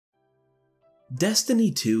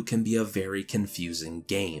Destiny 2 can be a very confusing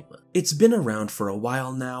game. It's been around for a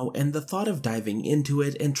while now, and the thought of diving into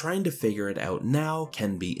it and trying to figure it out now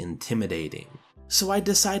can be intimidating. So I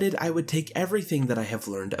decided I would take everything that I have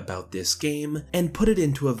learned about this game and put it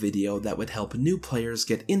into a video that would help new players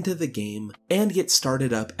get into the game and get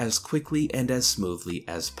started up as quickly and as smoothly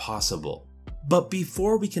as possible. But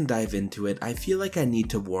before we can dive into it, I feel like I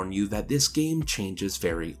need to warn you that this game changes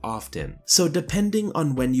very often. So depending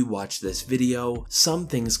on when you watch this video, some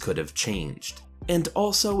things could have changed. And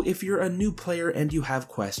also, if you're a new player and you have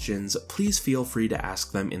questions, please feel free to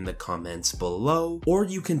ask them in the comments below, or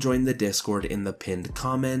you can join the Discord in the pinned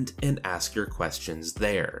comment and ask your questions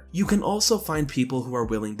there. You can also find people who are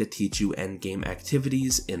willing to teach you endgame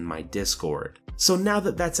activities in my Discord. So now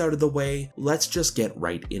that that's out of the way, let's just get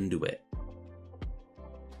right into it.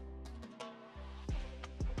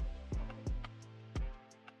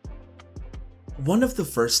 One of the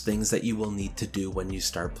first things that you will need to do when you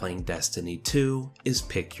start playing Destiny 2 is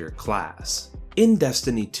pick your class. In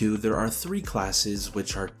Destiny 2, there are 3 classes,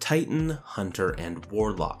 which are Titan, Hunter, and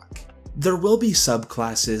Warlock. There will be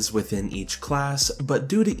subclasses within each class, but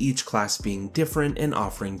due to each class being different and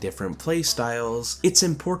offering different playstyles, it's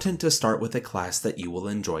important to start with a class that you will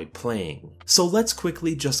enjoy playing. So let's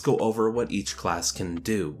quickly just go over what each class can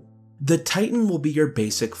do. The Titan will be your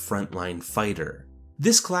basic frontline fighter.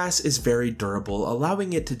 This class is very durable,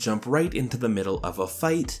 allowing it to jump right into the middle of a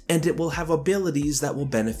fight, and it will have abilities that will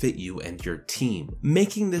benefit you and your team,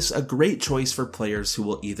 making this a great choice for players who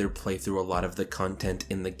will either play through a lot of the content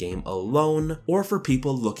in the game alone, or for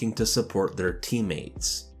people looking to support their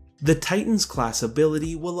teammates. The Titan's class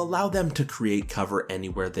ability will allow them to create cover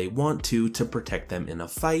anywhere they want to protect them in a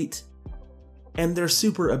fight, and their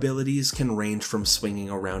super abilities can range from swinging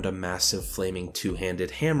around a massive flaming two-handed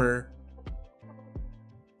hammer,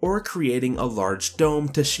 or creating a large dome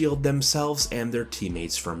to shield themselves and their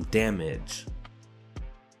teammates from damage.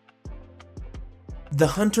 The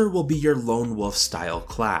Hunter will be your lone wolf style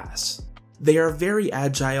class. They are very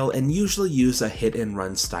agile and usually use a hit and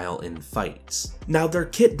run style in fights. Now their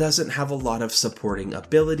kit doesn't have a lot of supporting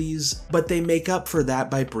abilities, but they make up for that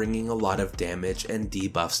by bringing a lot of damage and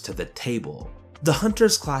debuffs to the table. The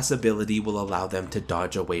Hunter's class ability will allow them to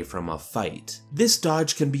dodge away from a fight. This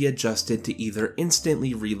dodge can be adjusted to either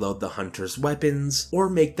instantly reload the Hunter's weapons, or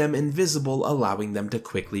make them invisible, allowing them to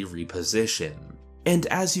quickly reposition. And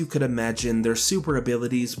as you could imagine, their super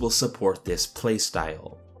abilities will support this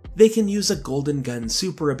playstyle. They can use a Golden Gun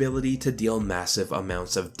super ability to deal massive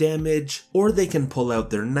amounts of damage, or they can pull out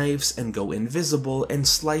their knives and go invisible and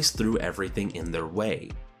slice through everything in their way.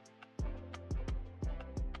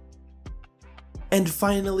 And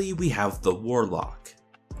finally, we have the Warlock.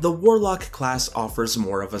 The Warlock class offers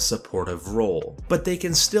more of a supportive role, but they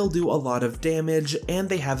can still do a lot of damage and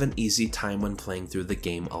they have an easy time when playing through the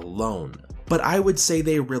game alone. But I would say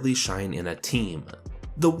they really shine in a team.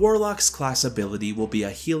 The Warlock's class ability will be a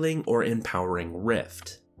Healing or Empowering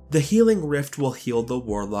Rift. The Healing Rift will heal the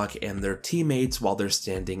Warlock and their teammates while they're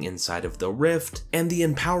standing inside of the rift, and the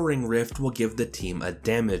Empowering Rift will give the team a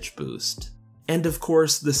damage boost. And of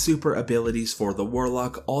course, the super abilities for the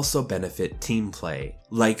Warlock also benefit team play,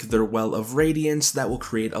 like their Well of Radiance that will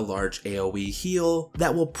create a large AoE heal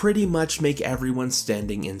that will pretty much make everyone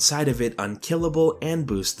standing inside of it unkillable and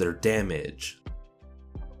boost their damage.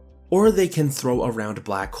 Or they can throw around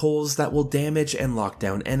black holes that will damage and lock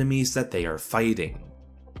down enemies that they are fighting.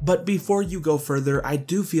 But before you go further, I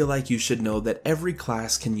do feel like you should know that every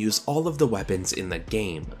class can use all of the weapons in the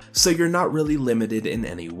game, so you're not really limited in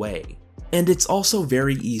any way. And it's also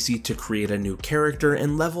very easy to create a new character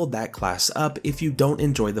and level that class up if you don't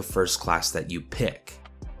enjoy the first class that you pick.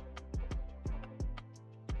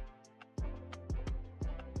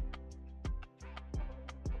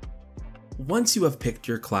 Once you have picked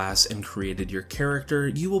your class and created your character,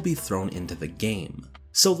 you will be thrown into the game.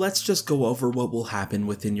 So let's just go over what will happen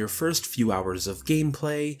within your first few hours of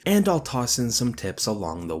gameplay, and I'll toss in some tips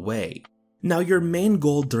along the way. Now your main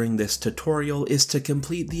goal during this tutorial is to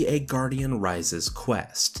complete the A Guardian Rises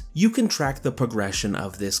quest. You can track the progression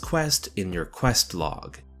of this quest in your quest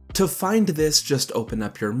log. To find this, just open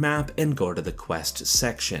up your map and go to the quest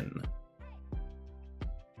section.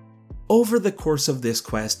 Over the course of this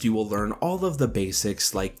quest, you will learn all of the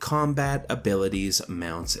basics like combat, abilities,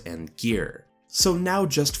 mounts, and gear. So now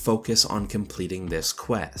just focus on completing this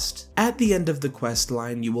quest. At the end of the quest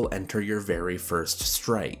line, you will enter your very first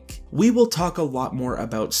strike. We will talk a lot more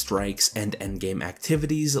about strikes and endgame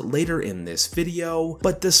activities later in this video,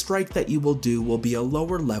 but the strike that you will do will be a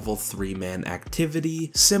lower level 3-man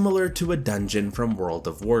activity similar to a dungeon from World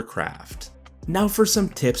of Warcraft. Now for some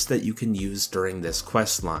tips that you can use during this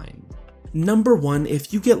quest line. Number 1,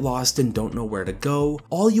 if you get lost and don't know where to go,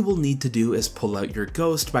 all you will need to do is pull out your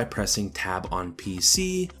ghost by pressing tab on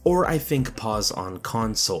PC, or I think pause on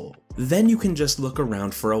console. Then you can just look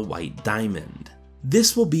around for a white diamond.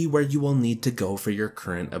 This will be where you will need to go for your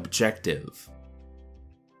current objective.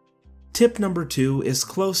 Tip number 2 is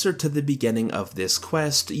closer to the beginning of this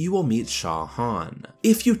quest, you will meet Shah Han.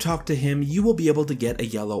 If you talk to him, you will be able to get a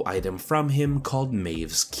yellow item from him called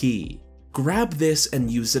Maeve's Key. Grab this and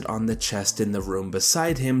use it on the chest in the room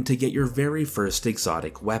beside him to get your very first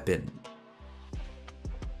exotic weapon.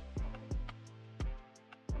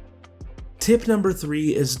 Tip number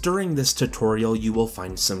 3 is during this tutorial you will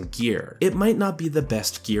find some gear. It might not be the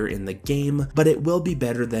best gear in the game, but it will be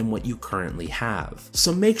better than what you currently have,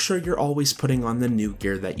 so make sure you're always putting on the new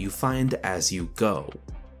gear that you find as you go.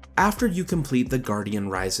 After you complete the Guardian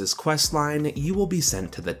Rises questline, you will be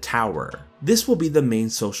sent to the tower. This will be the main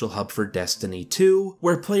social hub for Destiny 2,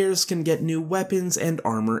 where players can get new weapons and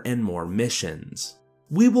armor and more missions.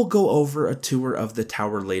 We will go over a tour of the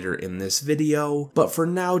tower later in this video, but for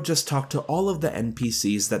now just talk to all of the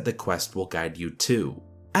NPCs that the quest will guide you to.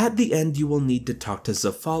 At the end you will need to talk to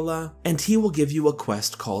Zafala, and he will give you a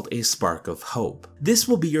quest called a Spark of Hope. This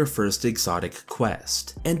will be your first exotic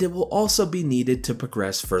quest, and it will also be needed to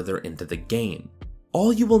progress further into the game.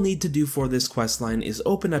 All you will need to do for this questline is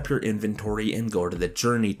open up your inventory and go to the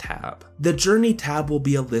Journey tab. The Journey tab will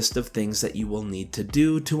be a list of things that you will need to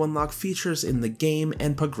do to unlock features in the game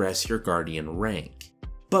and progress your Guardian rank.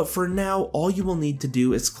 But for now, all you will need to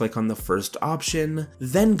do is click on the first option,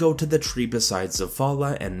 then go to the tree beside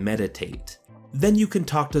Zafala and meditate. Then you can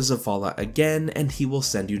talk to Zafala again and he will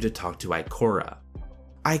send you to talk to Ikora.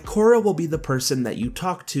 Ikora will be the person that you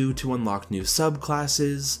talk to unlock new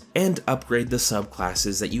subclasses and upgrade the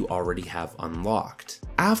subclasses that you already have unlocked.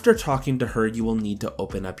 After talking to her, you will need to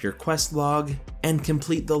open up your quest log and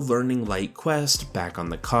complete the Learning Light quest back on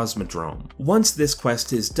the Cosmodrome. Once this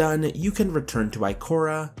quest is done, you can return to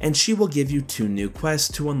Ikora and she will give you 2 new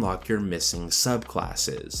quests to unlock your missing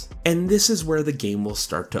subclasses. And this is where the game will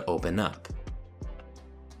start to open up.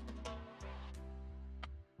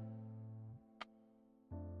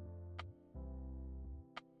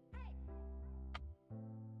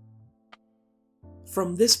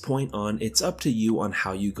 From this point on, it's up to you on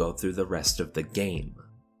how you go through the rest of the game.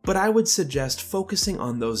 But I would suggest focusing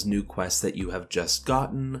on those new quests that you have just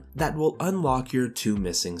gotten that will unlock your 2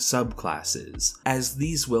 missing subclasses, as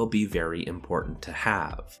these will be very important to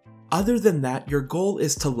have. Other than that, your goal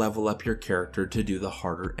is to level up your character to do the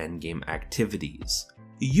harder endgame activities.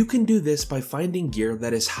 You can do this by finding gear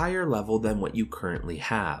that is higher level than what you currently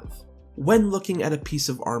have. When looking at a piece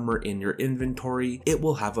of armor in your inventory, it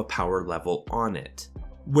will have a power level on it.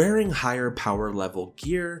 Wearing higher power level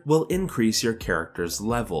gear will increase your character's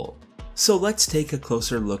level. So let's take a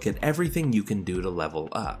closer look at everything you can do to level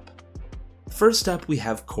up. First up we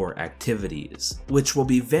have core activities, which will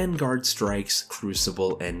be Vanguard Strikes,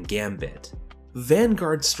 Crucible, and Gambit.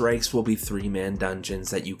 Vanguard Strikes will be 3-man dungeons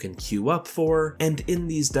that you can queue up for, and in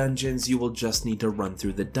these dungeons you will just need to run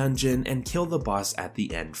through the dungeon and kill the boss at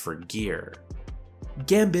the end for gear.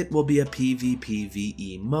 Gambit will be a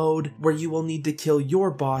PvPvE mode where you will need to kill your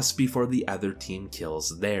boss before the other team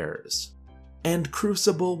kills theirs. And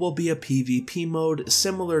Crucible will be a PvP mode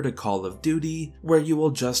similar to Call of Duty where you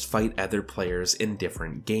will just fight other players in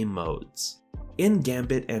different game modes. In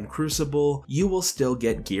Gambit and Crucible, you will still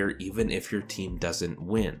get gear even if your team doesn't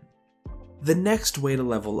win. The next way to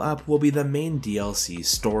level up will be the main DLC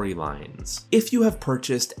storylines. If you have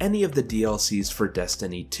purchased any of the DLCs for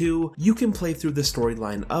Destiny 2, you can play through the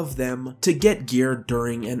storyline of them to get gear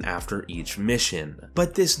during and after each mission,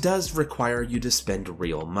 but this does require you to spend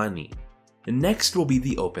real money. Next will be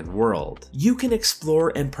the open world. You can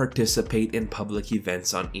explore and participate in public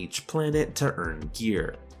events on each planet to earn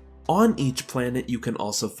gear. On each planet you can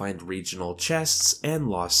also find regional chests and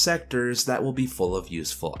lost sectors that will be full of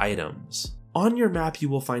useful items. On your map you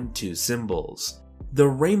will find 2 symbols. The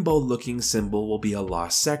rainbow looking symbol will be a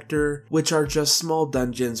lost sector, which are just small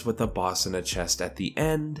dungeons with a boss and a chest at the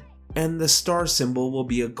end, and the star symbol will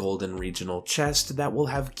be a golden regional chest that will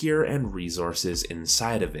have gear and resources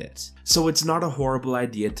inside of it. So it's not a horrible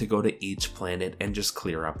idea to go to each planet and just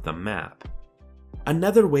clear up the map.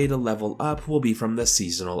 Another way to level up will be from the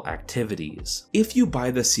seasonal activities. If you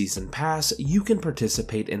buy the season pass, you can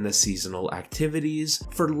participate in the seasonal activities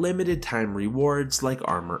for limited time rewards like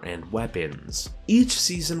armor and weapons. Each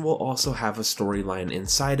season will also have a storyline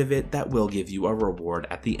inside of it that will give you a reward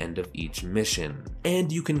at the end of each mission,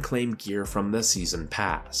 and you can claim gear from the season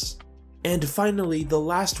pass. And finally, the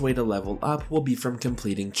last way to level up will be from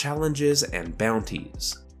completing challenges and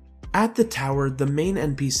bounties. At the tower, the main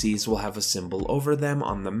NPCs will have a symbol over them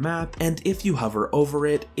on the map, and if you hover over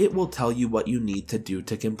it, it will tell you what you need to do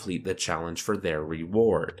to complete the challenge for their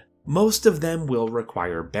reward. Most of them will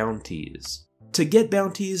require bounties. To get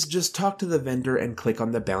bounties, just talk to the vendor and click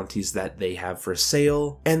on the bounties that they have for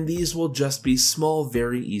sale, and these will just be small,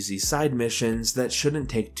 very easy side missions that shouldn't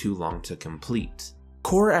take too long to complete.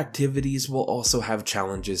 Core activities will also have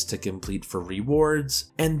challenges to complete for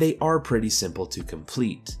rewards, and they are pretty simple to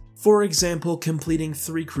complete. For example, completing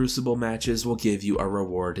 3 Crucible matches will give you a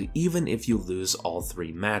reward even if you lose all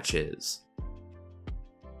 3 matches.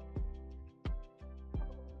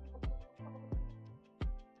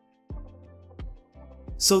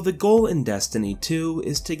 So the goal in Destiny 2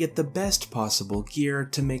 is to get the best possible gear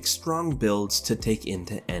to make strong builds to take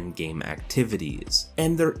into endgame activities,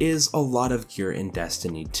 and there is a lot of gear in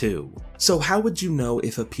Destiny 2. So how would you know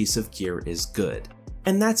if a piece of gear is good?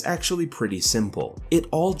 And that's actually pretty simple. It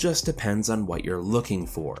all just depends on what you're looking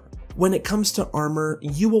for. When it comes to armor,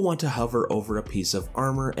 you will want to hover over a piece of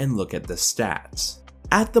armor and look at the stats.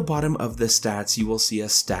 At the bottom of the stats, you will see a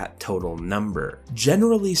stat total number.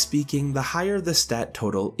 Generally speaking, the higher the stat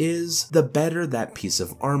total is, the better that piece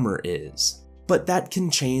of armor is. But that can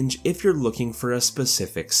change if you're looking for a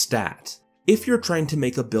specific stat. If you're trying to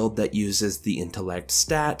make a build that uses the intellect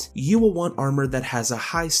stat, you will want armor that has a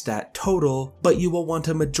high stat total, but you will want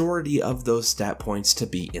a majority of those stat points to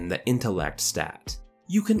be in the intellect stat.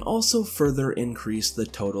 You can also further increase the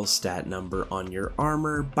total stat number on your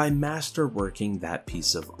armor by masterworking that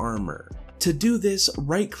piece of armor. To do this,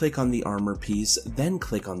 right-click on the armor piece, then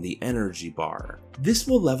click on the energy bar. This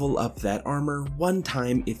will level up that armor 1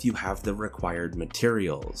 time if you have the required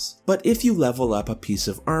materials. But if you level up a piece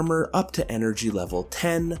of armor up to energy level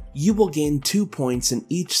 10, you will gain 2 points in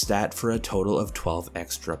each stat for a total of 12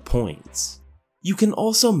 extra points. You can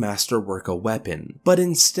also masterwork a weapon, but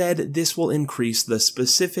instead this will increase the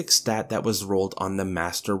specific stat that was rolled on the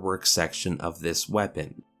masterwork section of this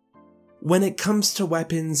weapon. When it comes to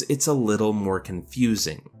weapons, it's a little more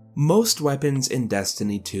confusing. Most weapons in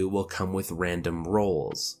Destiny 2 will come with random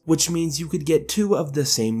rolls, which means you could get 2 of the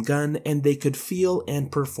same gun and they could feel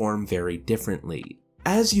and perform very differently.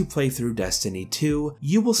 As you play through Destiny 2,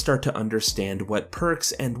 you will start to understand what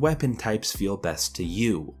perks and weapon types feel best to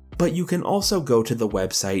you. But you can also go to the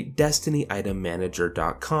website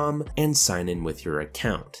DestinyItemManager.com and sign in with your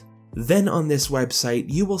account. Then on this website,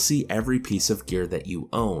 you will see every piece of gear that you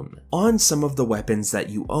own. On some of the weapons that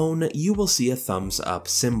you own, you will see a thumbs up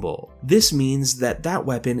symbol. This means that that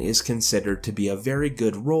weapon is considered to be a very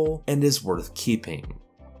good roll and is worth keeping.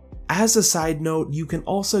 As a side note, you can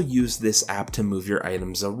also use this app to move your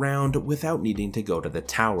items around without needing to go to the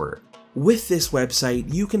tower. With this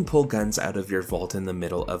website, you can pull guns out of your vault in the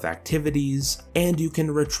middle of activities, and you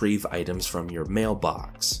can retrieve items from your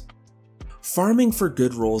mailbox. Farming for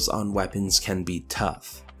good rolls on weapons can be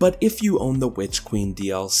tough, but if you own the Witch Queen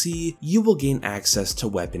DLC, you will gain access to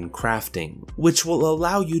weapon crafting, which will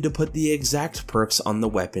allow you to put the exact perks on the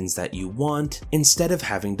weapons that you want instead of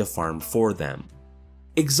having to farm for them.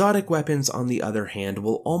 Exotic weapons, on the other hand,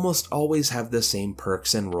 will almost always have the same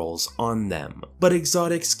perks and rolls on them, but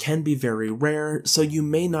exotics can be very rare, so you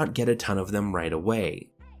may not get a ton of them right away.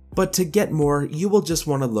 But to get more, you will just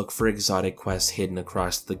want to look for exotic quests hidden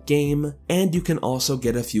across the game, and you can also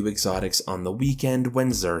get a few exotics on the weekend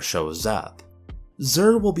when Xur shows up.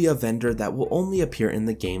 Xur will be a vendor that will only appear in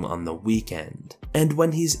the game on the weekend, and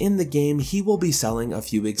when he's in the game, he will be selling a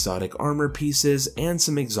few exotic armor pieces and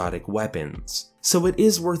some exotic weapons, so it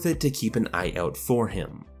is worth it to keep an eye out for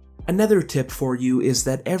him. Another tip for you is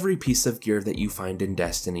that every piece of gear that you find in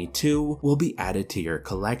Destiny 2 will be added to your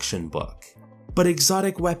collection book. But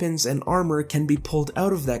exotic weapons and armor can be pulled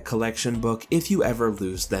out of that collection book if you ever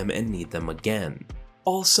lose them and need them again.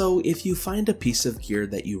 Also, if you find a piece of gear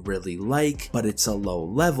that you really like, but it's a low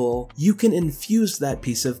level, you can infuse that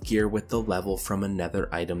piece of gear with the level from another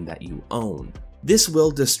item that you own. This will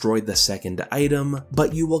destroy the second item,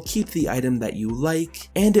 but you will keep the item that you like,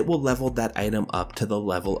 and it will level that item up to the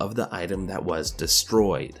level of the item that was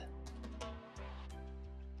destroyed.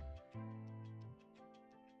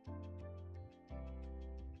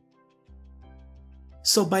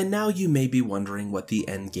 So by now you may be wondering what the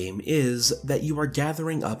endgame is that you are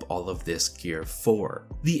gathering up all of this gear for.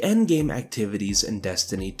 The endgame activities in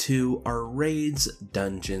Destiny 2 are raids,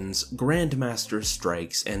 dungeons, Grandmaster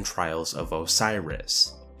strikes, and Trials of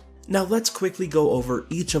Osiris. Now let's quickly go over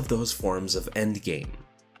each of those forms of endgame.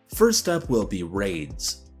 First up will be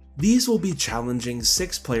raids. These will be challenging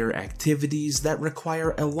 6-player activities that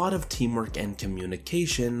require a lot of teamwork and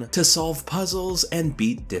communication to solve puzzles and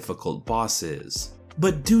beat difficult bosses.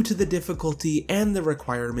 but due to the difficulty and the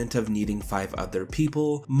requirement of needing 5 other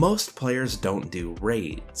people, most players don't do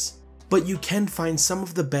raids. But you can find some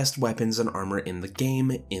of the best weapons and armor in the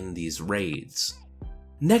game in these raids.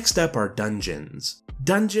 Next up are dungeons.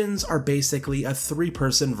 Dungeons are basically a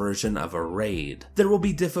 3-person version of a raid. There will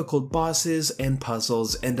be difficult bosses and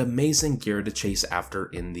puzzles and amazing gear to chase after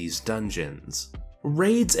in these dungeons.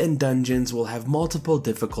 Raids and dungeons will have multiple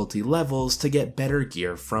difficulty levels to get better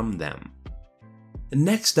gear from them.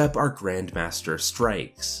 Next up are Grandmaster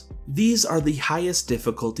Strikes. These are the highest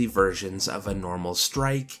difficulty versions of a normal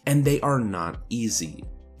strike, and they are not easy.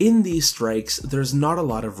 In these strikes, there's not a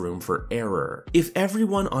lot of room for error. If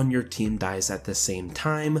everyone on your team dies at the same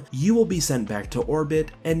time, you will be sent back to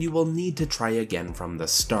orbit and you will need to try again from the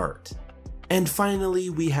start. And finally,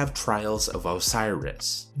 we have Trials of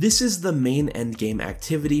Osiris. This is the main endgame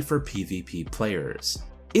activity for PvP players.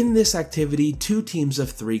 In this activity, 2 teams of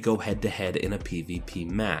 3 go head to head in a PvP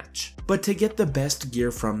match. But to get the best gear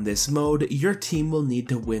from this mode, your team will need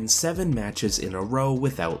to win 7 matches in a row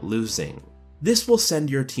without losing. This will send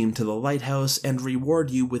your team to the lighthouse and reward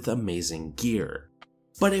you with amazing gear.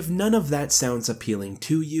 But if none of that sounds appealing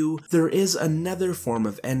to you, there is another form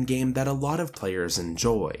of endgame that a lot of players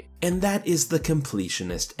enjoy, and that is the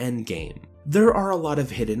completionist endgame. There are a lot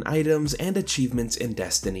of hidden items and achievements in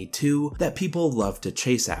Destiny 2 that people love to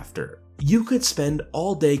chase after. You could spend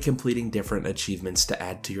all day completing different achievements to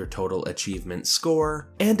add to your total achievement score,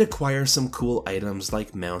 and acquire some cool items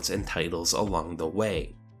like mounts and titles along the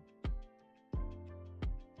way.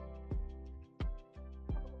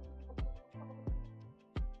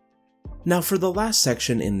 Now for the last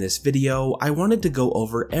section in this video, I wanted to go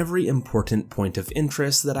over every important point of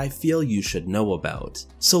interest that I feel you should know about.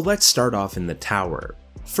 So let's start off in the tower.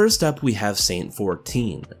 First up we have Saint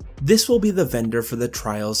 14. This will be the vendor for the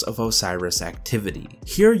Trials of Osiris activity.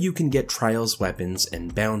 Here you can get Trials weapons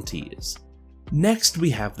and bounties. Next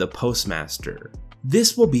we have the Postmaster.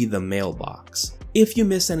 This will be the mailbox. If you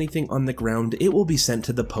miss anything on the ground, it will be sent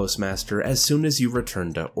to the Postmaster as soon as you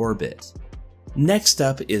return to orbit. Next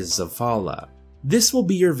up is Zavala. This will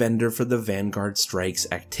be your vendor for the Vanguard Strikes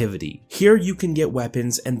activity. Here you can get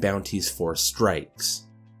weapons and bounties for strikes.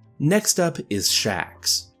 Next up is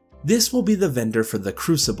Shax. This will be the vendor for the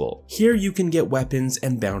Crucible. Here you can get weapons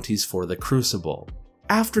and bounties for the Crucible.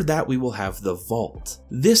 After that we will have the Vault.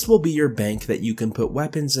 This will be your bank that you can put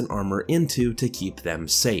weapons and armor into to keep them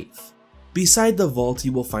safe. Beside the vault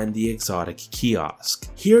you will find the exotic kiosk.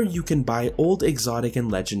 Here you can buy old exotic and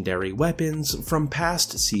legendary weapons from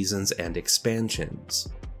past seasons and expansions.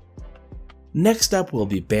 Next up will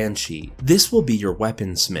be Banshee. This will be your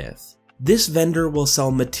weaponsmith. This vendor will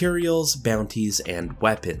sell materials, bounties, and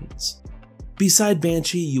weapons. Beside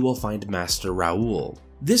Banshee you will find Master Raoul.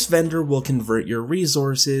 This vendor will convert your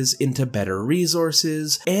resources into better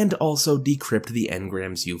resources and also decrypt the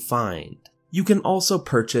engrams you find. You can also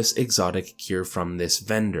purchase exotic gear from this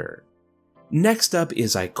vendor. Next up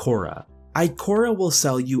is Ikora. Ikora will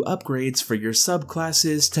sell you upgrades for your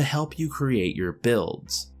subclasses to help you create your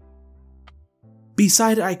builds.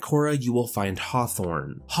 Beside Ikora you will find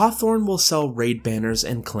Hawthorne. Hawthorne will sell raid banners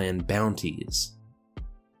and clan bounties.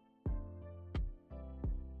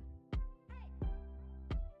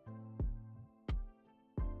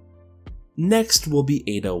 Next will be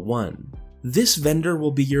 801. This vendor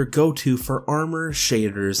will be your go-to for armor,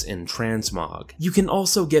 shaders, and transmog. You can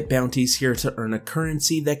also get bounties here to earn a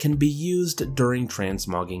currency that can be used during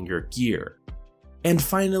transmogging your gear. And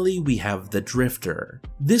finally we have the Drifter.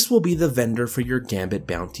 This will be the vendor for your Gambit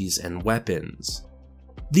bounties and weapons.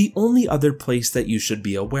 The only other place that you should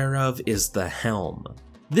be aware of is the Helm.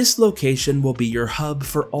 This location will be your hub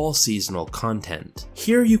for all seasonal content.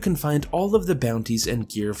 Here you can find all of the bounties and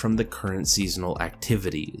gear from the current seasonal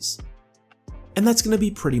activities. And that's going to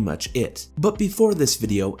be pretty much it. But before this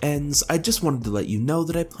video ends, I just wanted to let you know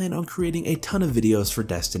that I plan on creating a ton of videos for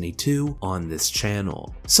Destiny 2 on this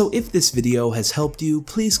channel. So if this video has helped you,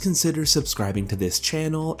 please consider subscribing to this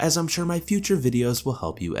channel, as I'm sure my future videos will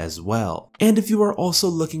help you as well. And if you are also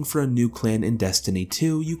looking for a new clan in Destiny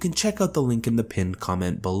 2, you can check out the link in the pinned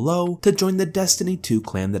comment below to join the Destiny 2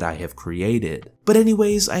 clan that I have created. But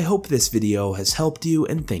anyways, I hope this video has helped you,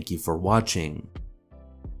 and thank you for watching.